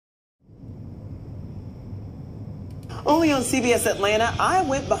Only on CBS Atlanta, I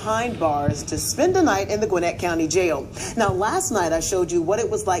went behind bars to spend a night in the Gwinnett County Jail. Now, last night I showed you what it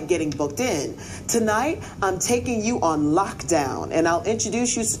was like getting booked in. Tonight, I'm taking you on lockdown, and I'll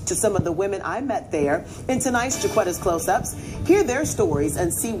introduce you to some of the women I met there in tonight's JaQuitta's Close-Ups. Hear their stories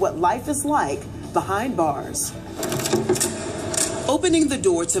and see what life is like behind bars. Opening the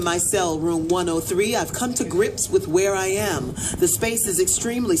door to my cell, room 103, I've come to grips with where I am. The space is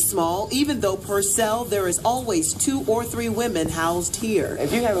extremely small, even though per cell there is always 2 or 3 women housed here.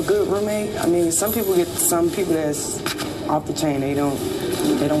 If you have a good roommate, I mean, some people that's off the chain. They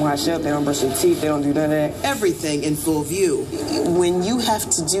don't wash up, they don't brush their teeth, they don't do none of that. Everything in full view. When you have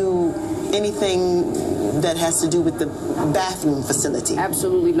to do anything that has to do with the bathroom facility.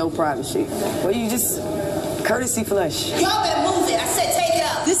 Absolutely no privacy. Well, you just courtesy flush. Y'all better move it. I said take it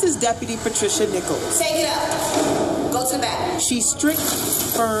up. This is Deputy Patricia Nichols. Take it up. Go to the back. She's strict,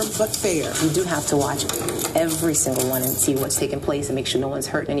 firm, but fair. You do have to watch every single one and see what's taking place and make sure no one's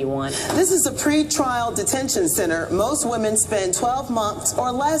hurt anyone. This is a pre-trial detention center. Most women spend 12 months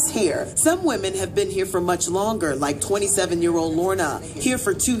or less here. Some women have been here for much longer, like 27-year-old Lorna, here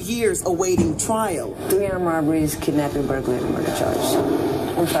for 2 years awaiting trial. 3 armed robberies, kidnapping, burglary, and a murder charge.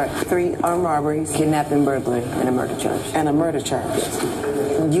 I'm sorry, 3 armed robberies, kidnapping, burglary, and a murder charge. And a murder charge.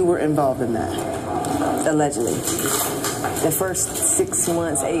 Yes. You were involved in that? Allegedly. The first 6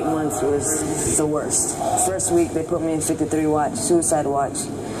 months, 8 months was the worst. First week, they put me in 53 watch, suicide watch,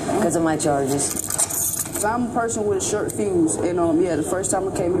 because of my charges. I'm a person with a short fuse, and yeah, the first time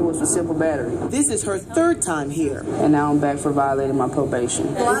I came here was for simple battery. This is her 3rd time here. And now I'm back for violating my probation.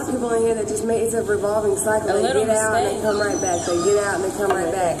 A lot of people in here that just make it's a revolving cycle. They get out and they come right back. They get out and they come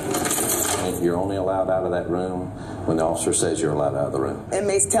right back. You're only allowed out of that room when the officer says you're allowed out of the room.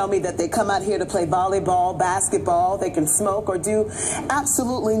 Inmates tell me that they come out here to play volleyball, basketball, they can smoke or do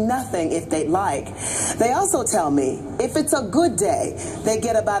absolutely nothing if they'd like. They also tell me if it's a good day, they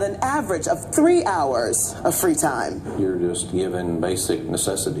get about an average of 3 hours of free time. You're just given basic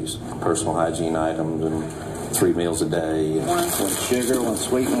necessities, personal hygiene items, and 3 meals a day. One sugar, 1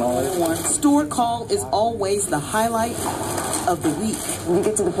 sweet and low. Steward call is always the highlight of the week. You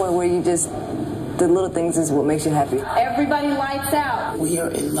get to the point where you just, the little things is what makes you happy. Everybody lights out. We are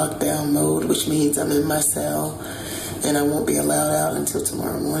in lockdown mode, which means I'm in my cell and I won't be allowed out until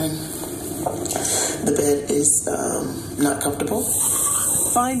tomorrow morning. The bed is not comfortable.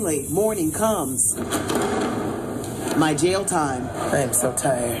 Finally, morning comes. My jail time. I am so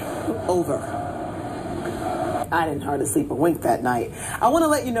tired. Over. I didn't hardly sleep a wink that night. I want to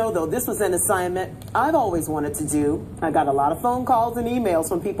let you know, though, this was an assignment I've always wanted to do. I got a lot of phone calls and emails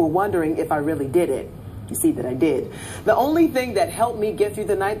from people wondering if I really did it. You see that I did. The only thing that helped me get through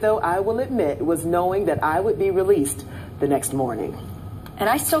the night, though, I will admit, was knowing that I would be released the next morning. And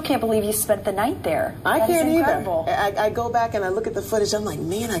I still can't believe you spent the night there. I can't either. I go back and I look at the footage. I'm like,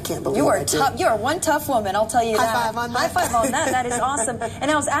 man, I can't believe you are tough. You are one tough woman. I'll tell you that. High five on that. High five on that. That is awesome. And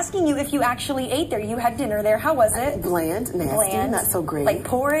I was asking you if you actually ate there. You had dinner there. How was it? Bland, nasty, bland, not so great. Like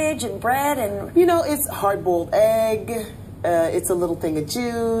porridge and bread and. You know, it's hard-boiled egg. It's a little thing of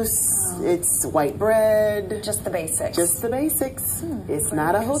juice. It's white bread. Just the basics. Just the basics. It's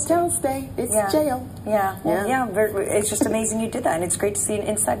not a hotel stay. It's jail. Yeah. Well, yeah. It's just amazing you did that, and it's great to see an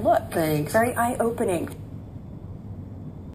inside look. Thanks. Very eye-opening.